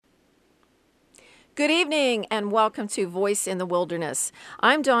Good evening and welcome to Voice in the Wilderness.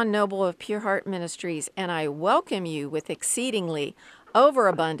 I'm Dawn Noble of Pure Heart Ministries, and I welcome you with exceedingly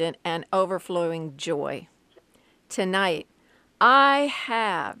overabundant and overflowing joy. Tonight, I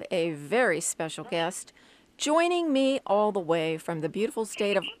have a very special guest joining me all the way from the beautiful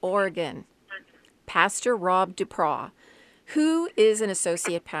state of Oregon, Pastor Rob Dupraw, who is an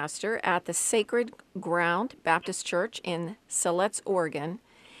associate pastor at the Sacred Ground Baptist Church in Siletz, Oregon,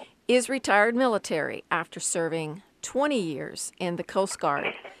 is retired military after serving 20 years in the Coast Guard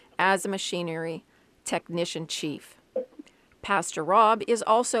as a machinery technician chief. Pastor Rob is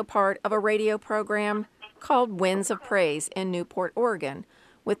also part of a radio program called Winds of Praise in Newport, Oregon,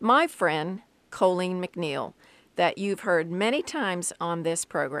 with my friend Colleen McNeil, that you've heard many times on this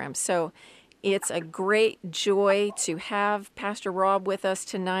program. So it's a great joy to have Pastor Rob with us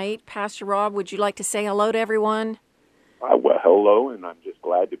tonight. Pastor Rob, would you like to say hello to everyone? Well, hello, and I'm just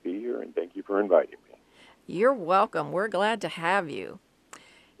glad to be here, and thank you for inviting me. You're welcome. We're glad to have you.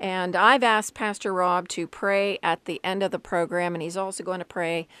 And I've asked Pastor Rob to pray at the end of the program, and he's also going to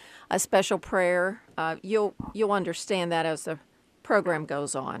pray a special prayer. You'll understand that as the program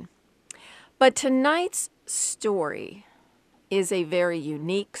goes on. But tonight's story is a very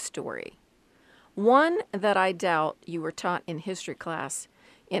unique story, one that I doubt you were taught in history class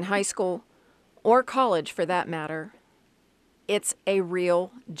in high school or college for that matter. It's a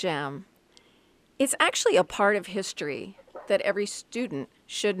real gem. It's actually a part of history that every student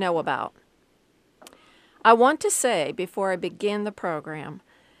should know about. I want to say before I begin the program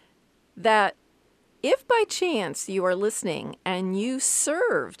that if by chance you are listening and you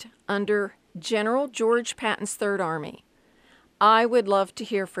served under General George Patton's Third Army, I would love to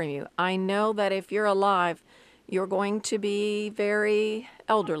hear from you. I know that if you're alive, you're going to be very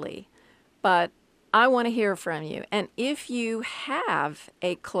elderly, but I want to hear from you. And if you have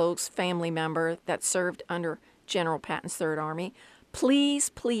a close family member that served under General Patton's Third Army, please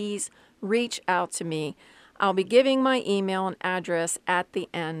reach out to me. I'll be giving my email and address at the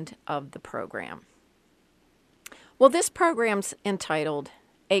end of the program. Well, this program's entitled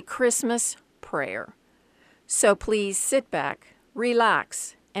A Christmas Prayer. So please sit back,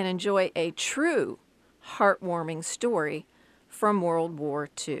 relax, and enjoy a true heartwarming story from World War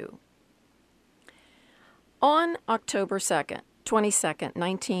II. On October 22nd,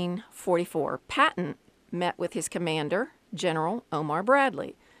 1944, Patton met with his commander, General Omar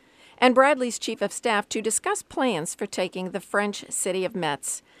Bradley, and Bradley's chief of staff to discuss plans for taking the French city of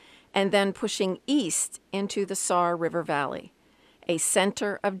Metz and then pushing east into the Saar River Valley, a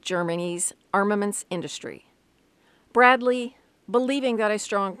center of Germany's armaments industry. Bradley, believing that a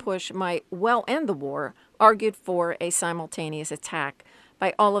strong push might well end the war, argued for a simultaneous attack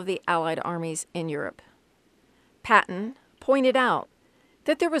by all of the Allied armies in Europe. Patton pointed out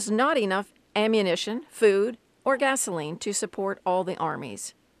that there was not enough ammunition, food, or gasoline to support all the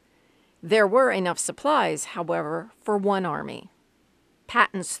armies. There were enough supplies, however, for one army.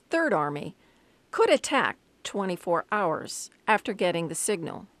 Patton's Third Army could attack 24 hours after getting the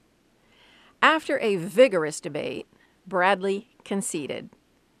signal. After a vigorous debate, Bradley conceded.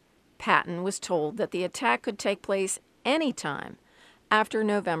 Patton was told that the attack could take place any time after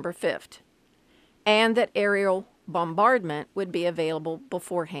November 5th, and that aerial bombardment would be available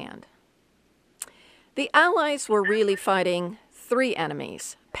beforehand. The Allies were really fighting three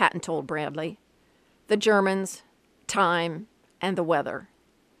enemies, Patton told Bradley: the Germans, time, and the weather.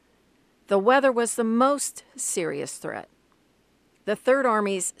 The weather was the most serious threat. The Third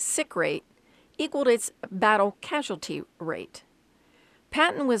Army's sick rate equaled its battle casualty rate.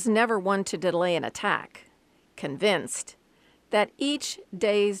 Patton was never one to delay an attack, convinced that each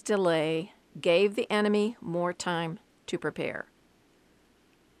day's delay gave the enemy more time to prepare.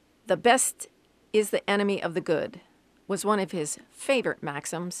 The best is the enemy of the good was one of his favorite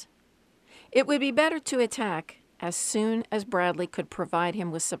maxims. It would be better to attack as soon as Bradley could provide him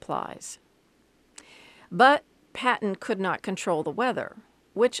with supplies. But Patton could not control the weather,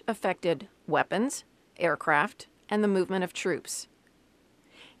 which affected weapons, aircraft, and the movement of troops.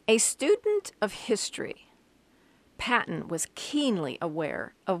 A student of history, Patton was keenly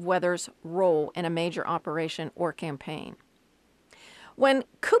aware of weather's role in a major operation or campaign. When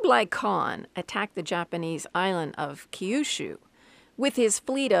Kublai Khan attacked the Japanese island of Kyushu with his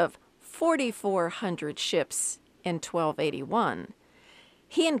fleet of 4,400 ships in 1281,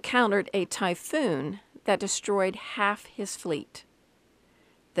 he encountered a typhoon that destroyed half his fleet.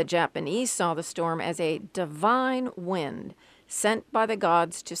 The Japanese saw the storm as a divine wind sent by the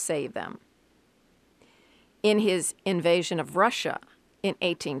gods to save them. In his invasion of Russia in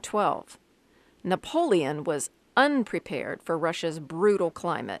 1812, Napoleon was unprepared for Russia's brutal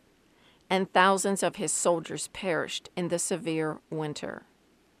climate and thousands of his soldiers perished in the severe winter.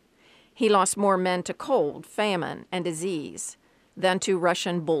 He lost more men to cold, famine, and disease than to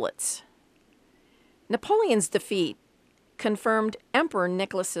Russian bullets. Napoleon's defeat confirmed Emperor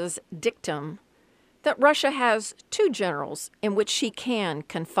Nicholas's dictum that Russia has two generals in which she can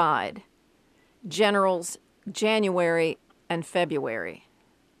confide: Generals January and February.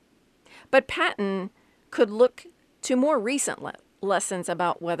 But Patton could look to more recent lessons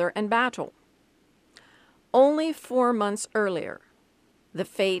about weather and battle. Only 4 months earlier, the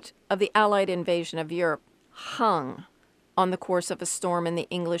fate of the Allied invasion of Europe hung on the course of a storm in the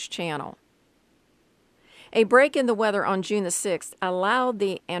English Channel. A break in the weather on June the 6th allowed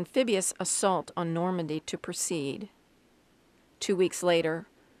the amphibious assault on Normandy to proceed. 2 weeks later,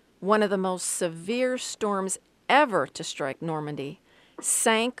 one of the most severe storms ever to strike Normandy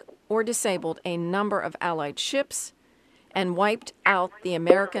sank or disabled a number of Allied ships and wiped out the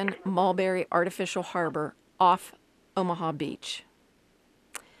American Mulberry Artificial Harbor off Omaha Beach.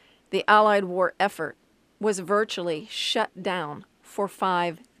 The Allied war effort was virtually shut down for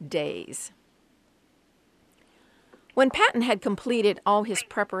 5 days. When Patton had completed all his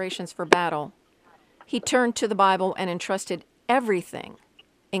preparations for battle, he turned to the Bible and entrusted everything,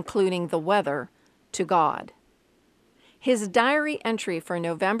 including the weather, to God. His diary entry for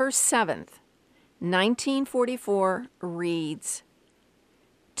November 7th, 1944 reads,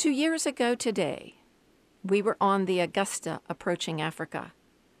 "2 years ago today, we were on the Augusta approaching Africa,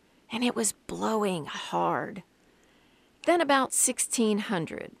 and it was blowing hard. Then about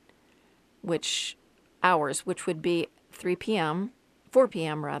 1600, which would be 4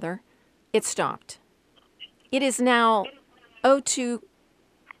 p.m. rather, it stopped. It is now 02,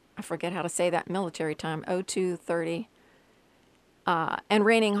 I forget how to say that military time, 02:30, and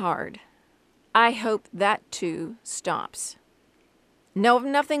raining hard. I hope that too stops. No,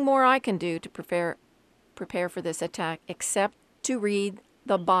 nothing more I can do to prepare for this attack except to read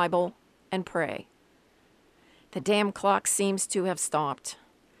the Bible and pray. The damn clock seems to have stopped.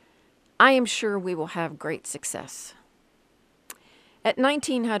 I am sure we will have great success." At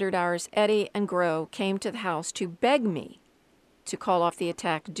 1900 hours, Eddie and Gros came to the house to beg me to call off the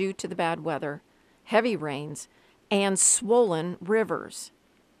attack due to the bad weather, heavy rains, and swollen rivers.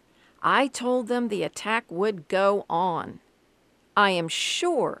 I told them the attack would go on. I am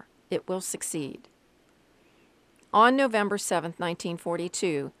sure it will succeed. On November 7th,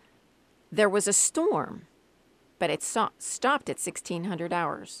 1942, there was a storm, but it stopped at 1600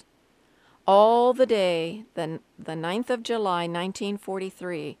 hours. All the day, the 9th of July,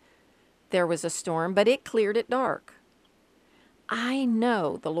 1943, there was a storm, but it cleared at dark. I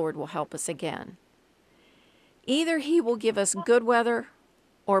know the Lord will help us again. Either He will give us good weather,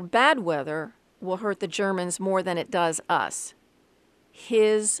 or bad weather will hurt the Germans more than it does us.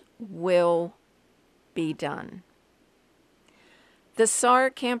 His will be done. The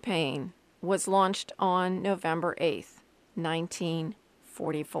Saar campaign was launched on November 8th,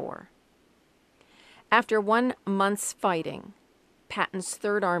 1944. After 1 month's fighting, Patton's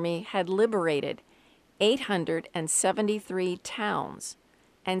Third Army had liberated 873 towns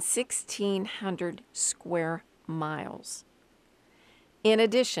and 1,600 square miles. In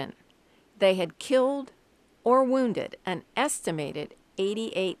addition, they had killed or wounded an estimated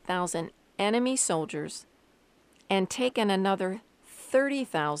 88,000 enemy soldiers and taken another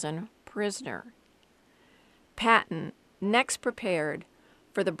 30,000 prisoner. Patton next prepared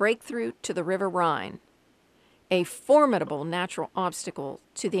for the breakthrough to the River Rhine, a formidable natural obstacle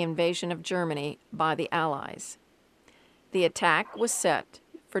to the invasion of Germany by the Allies. The attack was set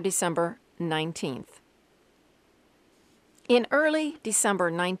for December 19th. In early December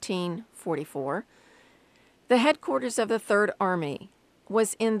 1944, the headquarters of the Third Army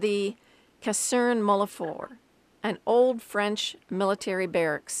was in the Caserne Montfort, an old French military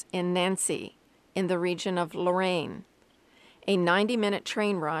barracks in Nancy, in the region of Lorraine, a 90-minute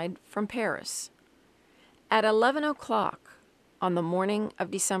train ride from Paris. At 11 o'clock on the morning of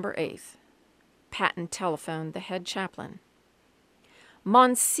December 8th, Patton telephoned the head chaplain.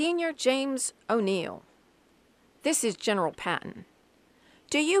 "Monsignor James O'Neill, this is General Patton.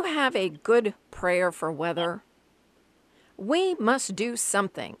 Do you have a good prayer for weather? We must do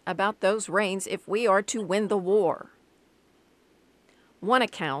something about those rains if we are to win the war." One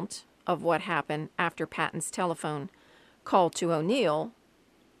account of what happened after Patton's telephone call to O'Neill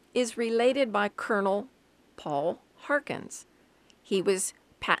is related by Colonel Paul Harkins. He was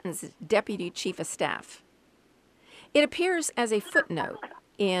Patton's deputy chief of staff. It appears as a footnote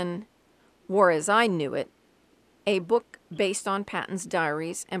in War as I Knew It, a book based on Patton's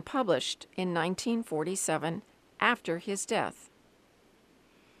diaries and published in 1947 after his death.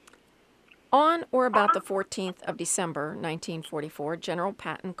 On or about the 14th of December, 1944, General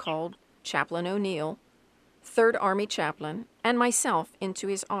Patton called Chaplain O'Neill, 3rd Army chaplain, and myself into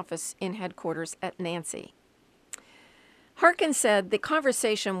his office in headquarters at Nancy. Harkins said the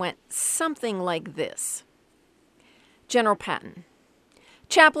conversation went something like this. General Patton,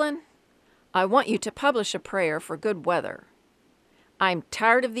 Chaplain, I want you to publish a prayer for good weather. I'm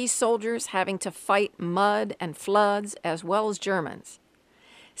tired of these soldiers having to fight mud and floods as well as Germans.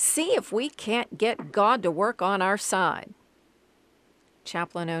 See if we can't get God to work on our side.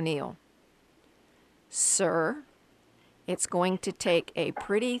 Chaplain O'Neill, Sir, it's going to take a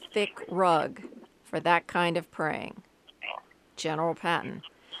pretty thick rug for that kind of praying. General Patton,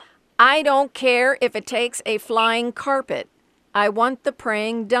 I don't care if it takes a flying carpet. I want the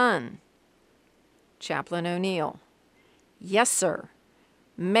praying done. Chaplain O'Neill, Yes, sir.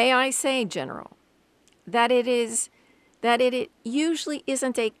 May I say, General, that it usually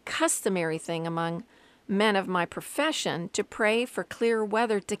isn't a customary thing among men of my profession to pray for clear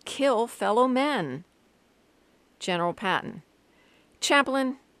weather to kill fellow men. General Patton,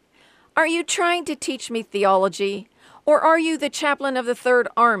 Chaplain, are you trying to teach me theology, or are you the chaplain of the 3rd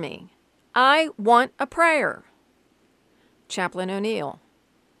Army? I want a prayer. Chaplain O'Neill,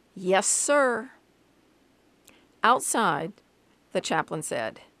 Yes, sir. Outside, the chaplain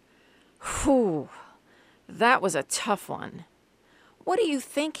said, Whew, that was a tough one. What do you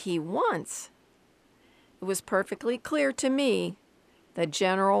think he wants? It was perfectly clear to me the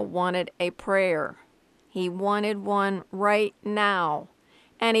general wanted a prayer. He wanted one right now,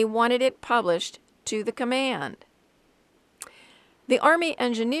 and he wanted it published to the command. The Army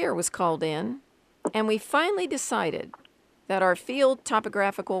engineer was called in, and we finally decided that our field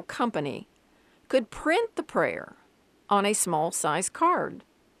topographical company could print the prayer on a small-size card,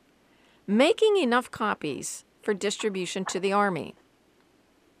 making enough copies for distribution to the Army.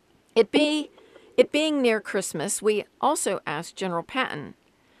 It being near Christmas, we also asked General Patton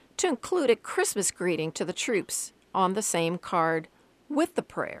to include a Christmas greeting to the troops on the same card with the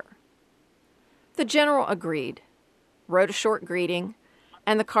prayer. The general agreed, wrote a short greeting,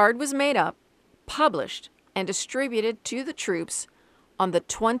 and the card was made up, published, and distributed to the troops on the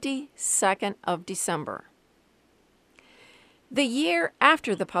 22nd of December. The year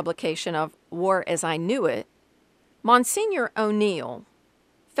after the publication of War as I Knew It, Monsignor O'Neill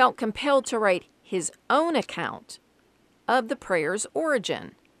felt compelled to write his own account of the prayer's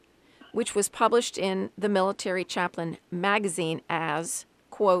origin, which was published in the Military Chaplain magazine as,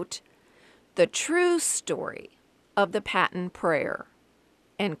 quote, the true story of the Patton prayer,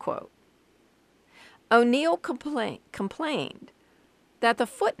 end quote. O'Neill complained that the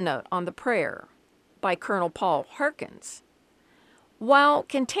footnote on the prayer by Colonel Paul Harkins, while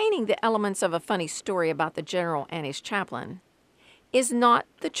containing the elements of a funny story about the general and his chaplain, is not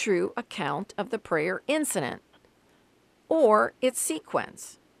the true account of the prayer incident or its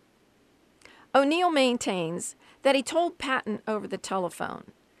sequence. O'Neill maintains that he told Patton over the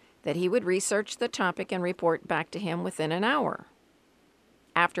telephone that he would research the topic and report back to him within an hour.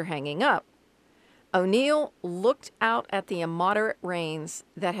 After hanging up, O'Neill looked out at the immoderate rains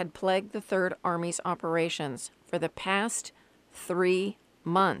that had plagued the 3rd Army's operations for the past 3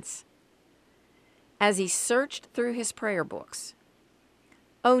 months. As he searched through his prayer books,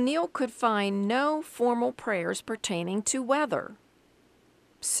 O'Neill could find no formal prayers pertaining to weather.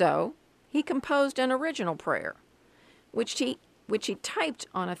 So he composed an original prayer, which he typed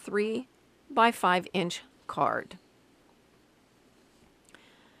on a 3 by 5 inch card.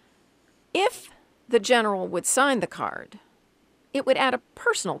 If the general would sign the card, it would add a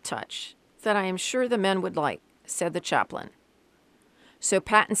personal touch that I am sure the men would like, said the chaplain. So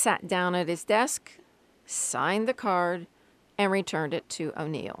Patton sat down at his desk, signed the card, and returned it to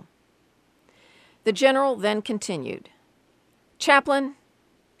O'Neill. The general then continued, Chaplain,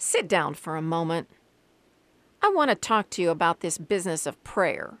 sit down for a moment. I want to talk to you about this business of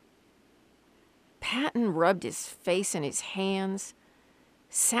prayer. Patton rubbed his face in his hands,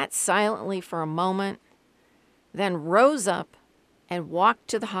 sat silently for a moment, then rose up and walked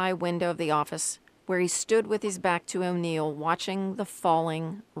to the high window of the office where he stood with his back to O'Neill watching the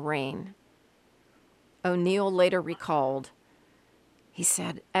falling rain. O'Neill later recalled, he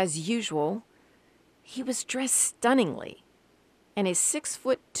said, as usual, he was dressed stunningly, and his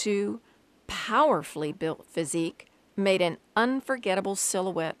 6'2", powerfully built physique made an unforgettable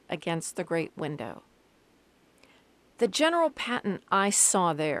silhouette against the great window. The General Patton I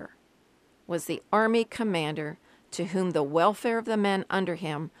saw there was the Army commander to whom the welfare of the men under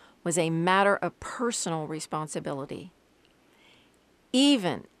him was a matter of personal responsibility.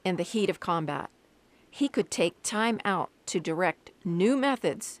 Even in the heat of combat, he could take time out to direct new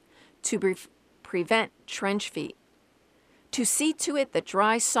methods to prevent trench feet, to see to it that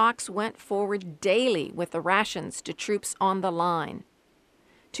dry socks went forward daily with the rations to troops on the line,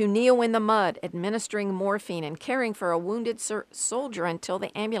 to kneel in the mud administering morphine and caring for a wounded soldier until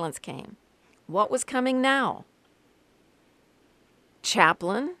the ambulance came. What was coming now?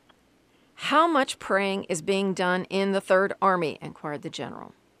 "Chaplain, how much praying is being done in the Third Army?" inquired the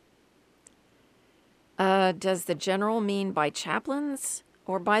general. Does the general mean by chaplains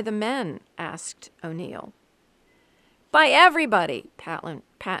or by the men?" asked O'Neill. "By everybody," Patton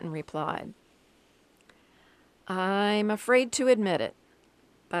replied. "I'm afraid to admit it,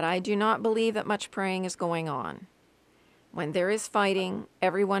 but I do not believe that much praying is going on. When there is fighting,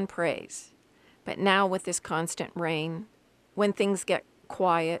 everyone prays. But now with this constant rain, when things get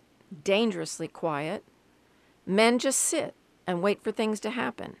quiet, dangerously quiet, men just sit and wait for things to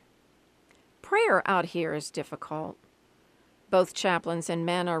happen. Prayer out here is difficult. Both chaplains and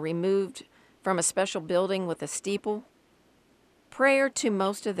men are removed from a special building with a steeple. Prayer to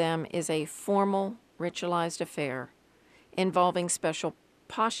most of them is a formal, ritualized affair involving special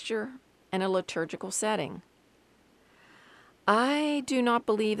posture and a liturgical setting. I do not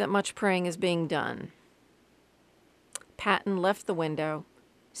believe that much praying is being done." Patton left the window,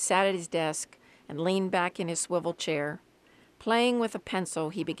 sat at his desk, and leaned back in his swivel chair. Playing with a pencil,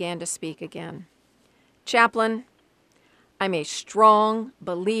 he began to speak again. "Chaplain, I'm a strong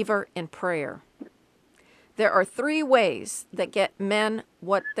believer in prayer. There are 3 ways that get men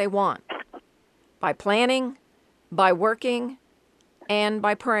what they want: by planning, by working, and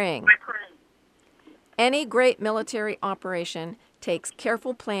by praying. Any great military operation takes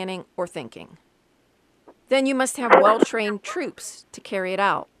careful planning or thinking. Then you must have well-trained troops to carry it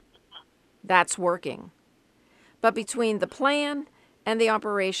out. That's working. But between the plan and the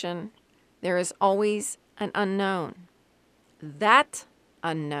operation, there is always an unknown. That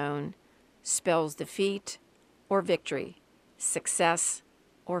unknown spells defeat or victory, success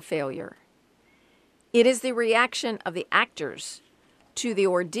or failure. It is the reaction of the actors to the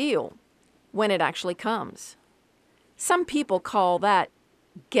ordeal when it actually comes. Some people call that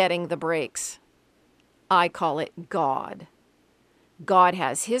getting the breaks. I call it God. God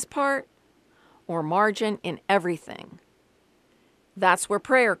has his part or margin in everything. That's where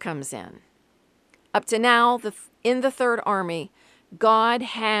prayer comes in. Up to now, in the Third Army, God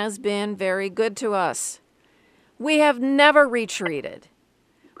has been very good to us. We have never retreated.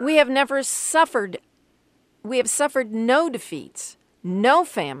 We have suffered no defeats, no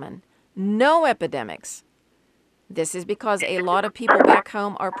famine, no epidemics. This is because a lot of people back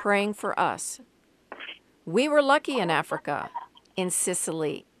home are praying for us. We were lucky in Africa, in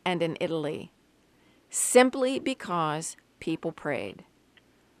Sicily, and in Italy, simply because people prayed.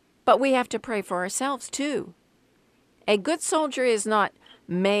 But we have to pray for ourselves, too. A good soldier is not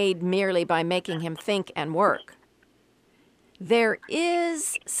made merely by making him think and work. There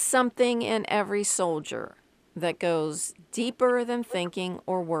is something in every soldier that goes deeper than thinking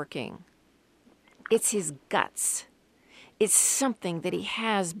or working. It's his guts. It's something that he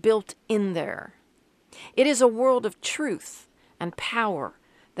has built in there. It is a world of truth and power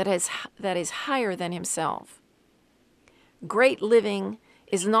that is higher than himself. Great living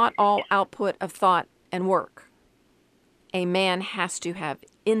is not all output of thought and work. A man has to have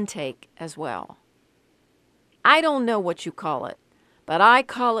intake as well. I don't know what you call it, but I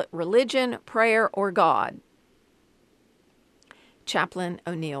call it religion, prayer, or God." Chaplain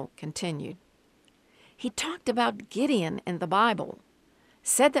O'Neill continued. "He talked about Gideon in the Bible,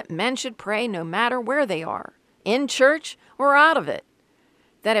 said that men should pray no matter where they are, in church or out of it,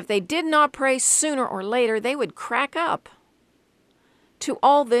 that if they did not pray sooner or later, they would crack up. To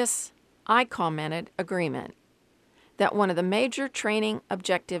all this, I commented agreement that one of the major training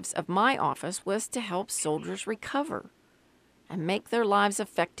objectives of my office was to help soldiers recover and make their lives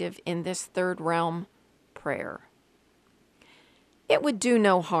effective in this third realm, prayer. It would do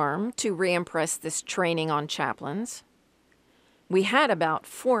no harm to reimpress this training on chaplains. We had about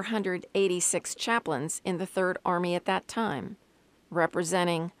 486 chaplains in the Third Army at that time,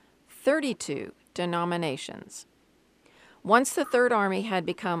 representing 32 denominations. Once the Third Army had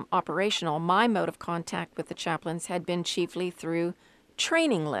become operational, my mode of contact with the chaplains had been chiefly through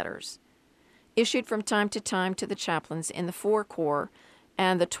training letters, issued from time to the chaplains in the 4 Corps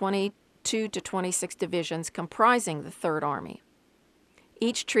and the 22 to 26 divisions comprising the Third Army.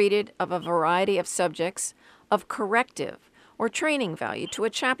 Each treated of a variety of subjects of corrective or training value to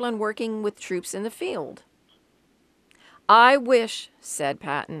a chaplain working with troops in the field. "I wish," said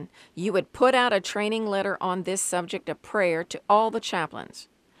Patton, "you would put out a training letter on this subject of prayer to all the chaplains.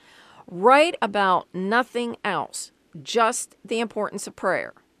 Write about nothing else, just the importance of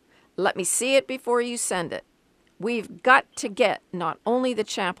prayer. Let me see it before you send it. We've got to get not only the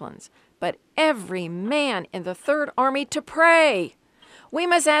chaplains, but every man in the Third Army to pray. We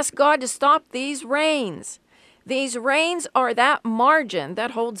must ask God to stop these rains. These rains are that margin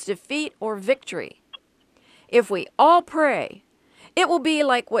that holds defeat or victory. If we all pray, it will be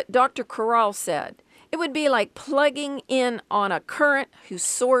like what Dr. Corral said. It would be like plugging in on a current whose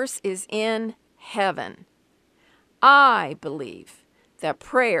source is in heaven. I believe that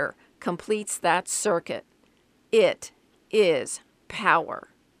prayer completes that circuit. It is power.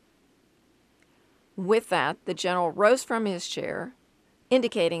 With that, the general rose from his chair,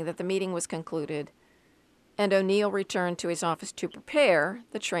 indicating that the meeting was concluded, and O'Neill returned to his office to prepare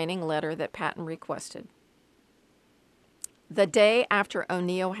the training letter that Patton requested. The day after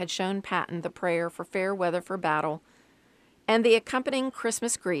O'Neill had shown Patton the prayer for fair weather for battle and the accompanying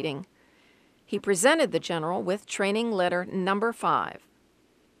Christmas greeting, he presented the general with training letter number 5.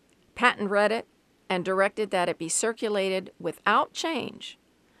 Patton read it and directed that it be circulated without change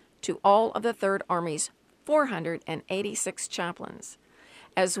to all of the Third Army's 486 chaplains,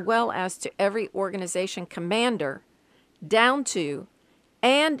 as well as to every organization commander, down to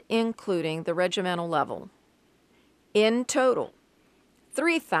and including the regimental level. In total,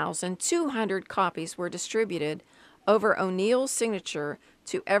 3,200 copies were distributed over O'Neill's signature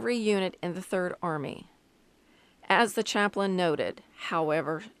to every unit in the Third Army. As the chaplain noted,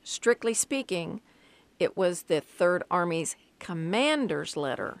 however, strictly speaking, it was the Third Army's commander's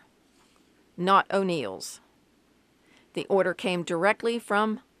letter, not O'Neill's. The order came directly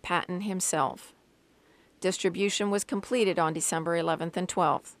from Patton himself. Distribution was completed on December 11th and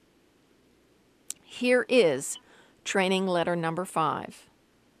 12th. Here is training letter number 5.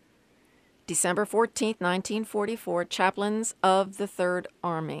 December 14th, 1944, Chaplains of the Third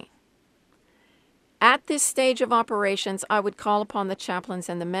Army. At this stage of operations, I would call upon the chaplains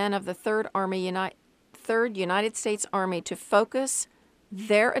and the men of the Third United States Army to focus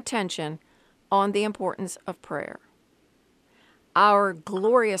their attention on the importance of prayer. Our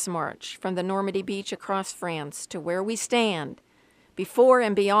glorious march from the Normandy beach across France to where we stand, before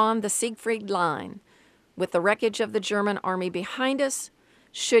and beyond the Siegfried Line, with the wreckage of the German army behind us,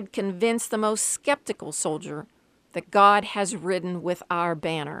 should convince the most skeptical soldier that God has ridden with our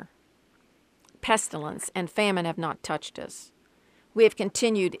banner. Pestilence and famine have not touched us. We have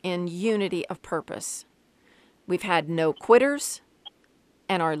continued in unity of purpose. We've had no quitters,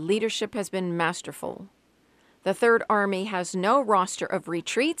 and our leadership has been masterful. The Third Army has no roster of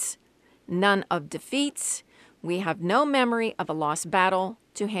retreats, none of defeats. We have no memory of a lost battle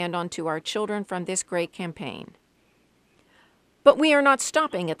to hand on to our children from this great campaign. But we are not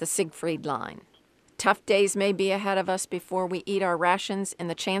stopping at the Siegfried Line. Tough days may be ahead of us before we eat our rations in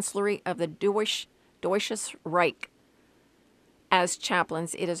the chancellery of the Deutsches Reich. As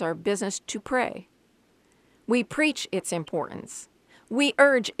chaplains, it is our business to pray. We preach its importance. We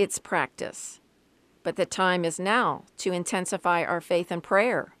urge its practice. But the time is now to intensify our faith and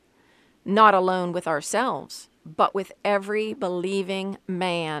prayer, not alone with ourselves, but with every believing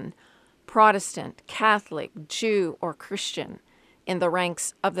man, Protestant, Catholic, Jew, or Christian, in the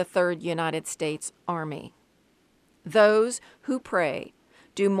ranks of the Third United States Army. Those who pray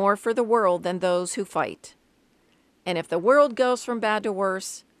do more for the world than those who fight. And if the world goes from bad to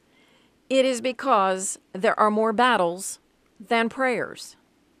worse, it is because there are more battles than prayers.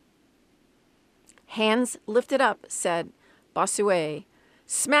 Hands lifted up, said Bossuet,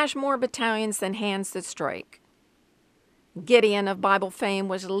 smash more battalions than hands that strike. Gideon of Bible fame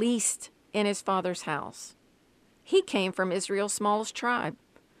was least in his father's house. He came from Israel's smallest tribe,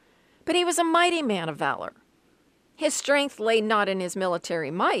 but he was a mighty man of valor. His strength lay not in his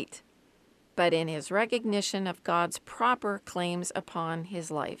military might, but in his recognition of God's proper claims upon his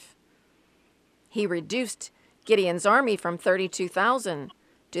life. He reduced Gideon's army from 32,000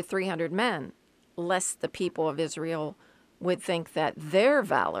 to 300 men, lest the people of Israel would think that their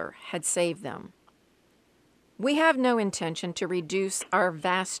valor had saved them. We have no intention to reduce our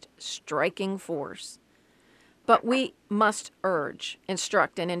vast striking force, but we must urge,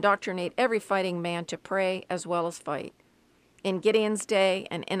 instruct, and indoctrinate every fighting man to pray as well as fight. In Gideon's day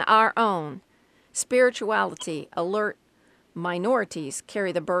and in our own, spirituality, alert minorities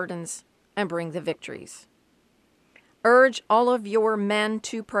carry the burdens and bring the victories. Urge all of your men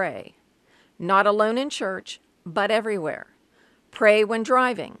to pray, not alone in church, but everywhere. Pray when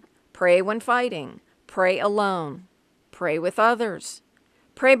driving, pray when fighting, pray alone, pray with others,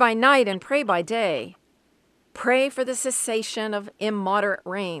 pray by night and pray by day. Pray for the cessation of immoderate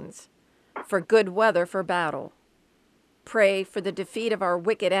rains, for good weather for battle. Pray for the defeat of our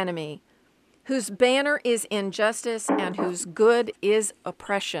wicked enemy, whose banner is injustice and whose good is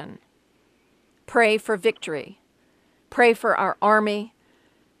oppression. Pray for victory. Pray for our army,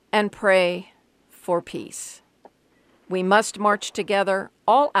 and pray for peace. We must march together,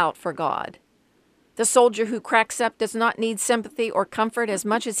 all out for God. The soldier who cracks up does not need sympathy or comfort as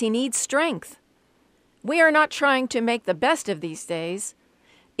much as he needs strength. We are not trying to make the best of these days.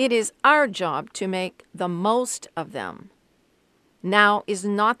 It is our job to make the most of them. Now is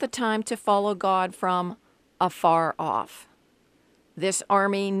not the time to follow God from afar off. This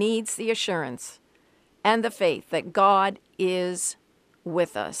army needs the assurance and the faith that God is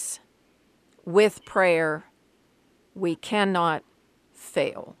with us. With prayer, we cannot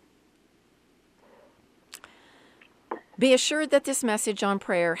fail. Be assured that this message on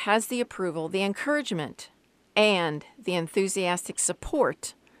prayer has the approval, the encouragement, and the enthusiastic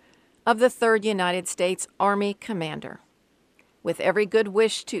support of the 3rd United States Army Commander. With every good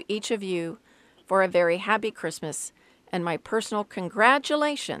wish to each of you for a very happy Christmas and my personal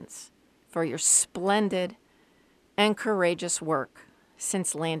congratulations for your splendid and courageous work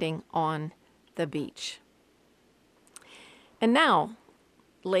since landing on the beach. And now,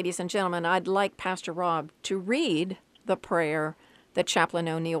 ladies and gentlemen, I'd like Pastor Rob to read the prayer that Chaplain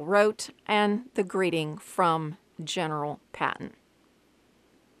O'Neill wrote and the greeting from General Patton.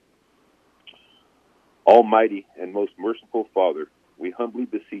 Almighty and most merciful Father, we humbly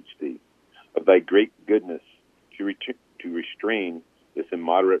beseech thee of thy great goodness to restrain this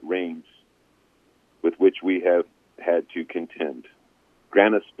immoderate rains with which we have had to contend.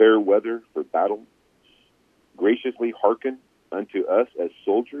 Grant us fair weather for battle. Graciously hearken unto us as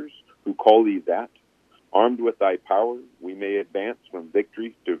soldiers who call thee that. Armed with thy power, we may advance from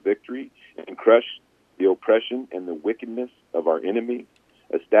victory to victory and crush the oppression and the wickedness of our enemy.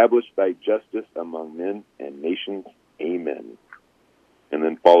 Establish thy justice among men and nations. Amen. And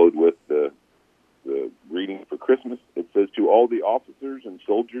then followed with the reading for Christmas. It says, to all the officers and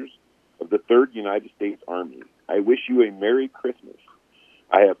soldiers of the 3rd United States Army, I wish you a Merry Christmas.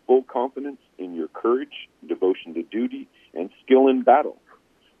 I have full confidence in your courage, devotion to duty, and skill in battle.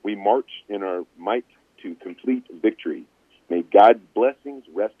 We march in our might to complete victory. May God's blessings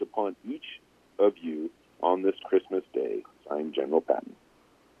rest upon each of you on this Christmas day. Signed, General Patton.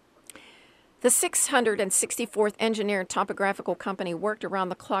 The 664th Engineer Topographical Company worked around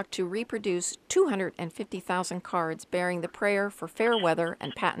the clock to reproduce 250,000 cards bearing the prayer for fair weather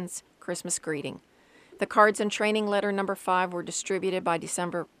and Patton's Christmas greeting. The cards and training letter number 5 were distributed by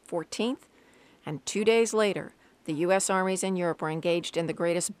December 14th, and 2 days later, the U.S. armies in Europe were engaged in the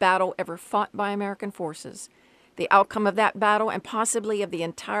greatest battle ever fought by American forces. The outcome of that battle, and possibly of the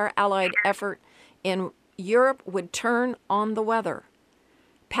entire Allied effort in Europe, would turn on the weather.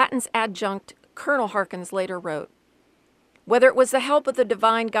 Patton's adjutant, Colonel Harkins, later wrote, whether it was the help of the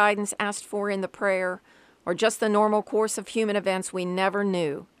divine guidance asked for in the prayer or just the normal course of human events, we never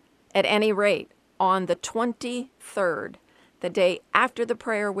knew. At any rate, on the 23rd, the day after the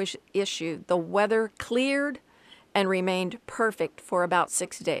prayer was issued, the weather cleared and remained perfect for about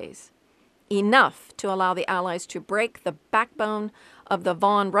 6 days, enough to allow the Allies to break the backbone of the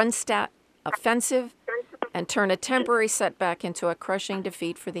von Rundstedt offensive and turn a temporary setback into a crushing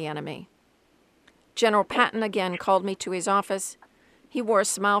defeat for the enemy. General Patton again called me to his office. He wore a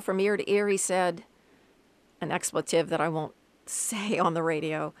smile from ear to ear. He said, an expletive that I won't say on the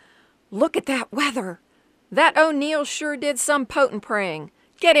radio, look at that weather. That O'Neill sure did some potent praying.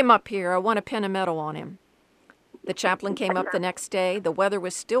 Get him up here. I want to pin a medal on him. The chaplain came up the next day. The weather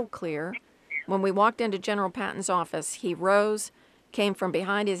was still clear. When we walked into General Patton's office, he rose, came from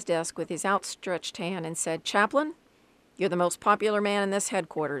behind his desk with his outstretched hand and said, Chaplain, you're the most popular man in this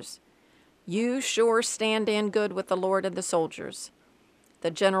headquarters. You sure stand in good with the Lord and the soldiers.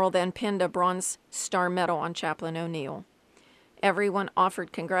 The general then pinned a Bronze Star Medal on Chaplain O'Neill. Everyone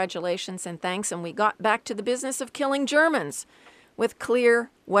offered congratulations and thanks, and we got back to the business of killing Germans with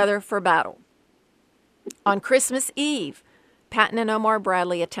clear weather for battle. On Christmas Eve, Patton and Omar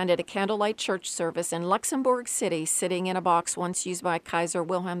Bradley attended a candlelight church service in Luxembourg City, sitting in a box once used by Kaiser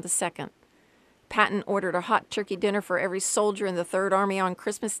Wilhelm II. Patton ordered a hot turkey dinner for every soldier in the Third Army on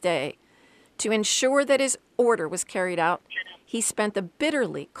Christmas Day. To ensure that his order was carried out, he spent the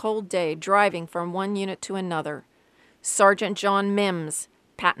bitterly cold day driving from one unit to another. Sergeant John Mims,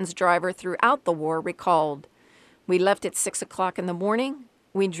 Patton's driver throughout the war, recalled, we left at 6 o'clock in the morning.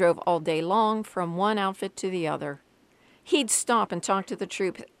 We drove all day long from one outfit to the other. He'd stop and talk to the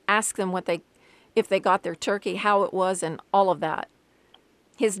troops, ask them if they got their turkey, how it was, and all of that.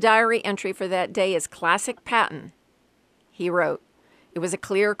 His diary entry for that day is classic Patton. He wrote, it was a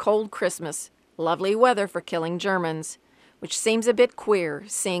clear, cold Christmas, lovely weather for killing Germans, which seems a bit queer,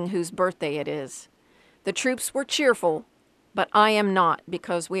 seeing whose birthday it is. The troops were cheerful, but I am not,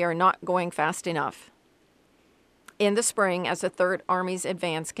 because we are not going fast enough. In the spring, as the Third Army's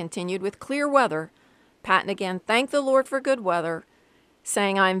advance continued with clear weather, Patton again thanked the Lord for good weather,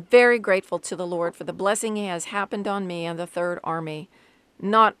 saying, "I'm very grateful to the Lord for the blessing He has happened on me and the Third Army,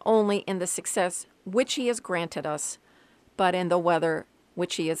 not only in the success which He has granted us, but in the weather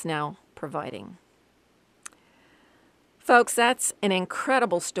which He is now providing." Folks, that's an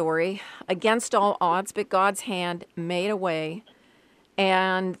incredible story. Against all odds, but God's hand made a way,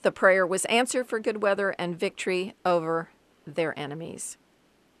 and the prayer was answered for good weather and victory over their enemies.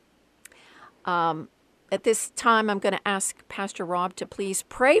 At this time, I'm going to ask Pastor Rob to please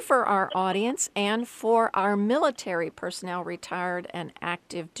pray for our audience and for our military personnel retired and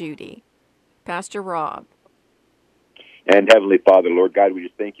active duty. Pastor Rob. And Heavenly Father, Lord God, we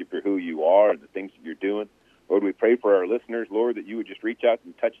just thank you for who you are and the things that you're doing. Lord, we pray for our listeners, Lord, that you would just reach out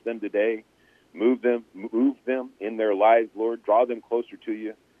and touch them today, move them in their lives, Lord, draw them closer to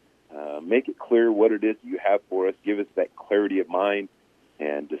you, make it clear what it is you have for us, give us that clarity of mind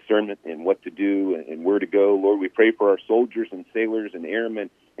and discernment in what to do and where to go. Lord, we pray for our soldiers and sailors and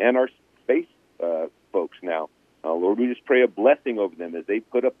airmen and our space folks now. Lord, we just pray a blessing over them as they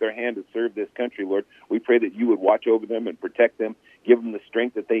put up their hand to serve this country, Lord. We pray that you would watch over them and protect them, give them the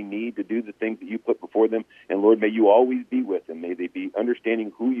strength that they need to do the things that you put before them. And, Lord, may you always be with them. May they be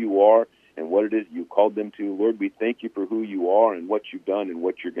understanding who you are and what it is you called them to. Lord, we thank you for who you are and what you've done and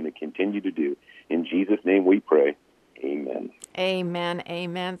what you're going to continue to do. In Jesus' name we pray. Amen. Amen.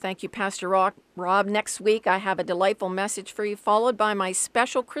 Amen. Thank you, Pastor Rob. Next week, I have a delightful message for you, followed by my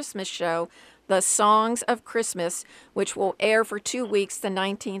special Christmas show, The Songs of Christmas, which will air for 2 weeks, the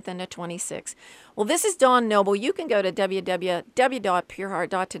 19th and the 26th. Well, this is Dawn Noble. You can go to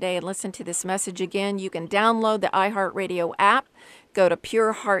www.pureheart.today and listen to this message again. You can download the iHeartRadio app, go to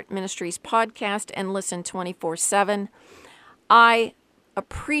Pure Heart Ministries podcast, and listen 24/7. I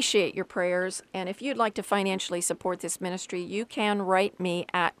appreciate your prayers, and if you'd like to financially support this ministry, you can write me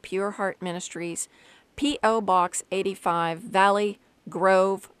at Pure Heart Ministries, P.O. Box 85, Valley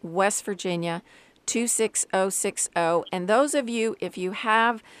Grove, West Virginia, 26060. And those of you, if you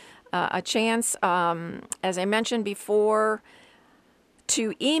have a chance, as I mentioned before,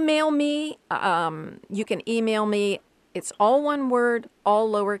 to email me, you can email me. It's all one word,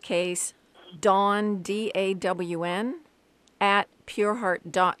 all lowercase, Dawn, D-A-W-N, at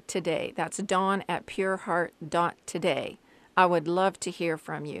pureheart.today. That's Dawn at pureheart.today. I would love to hear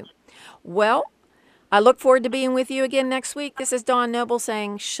from you. Well, I look forward to being with you again next week. This is Dawn Noble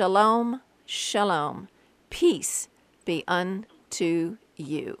saying shalom, shalom. Peace be unto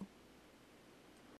you.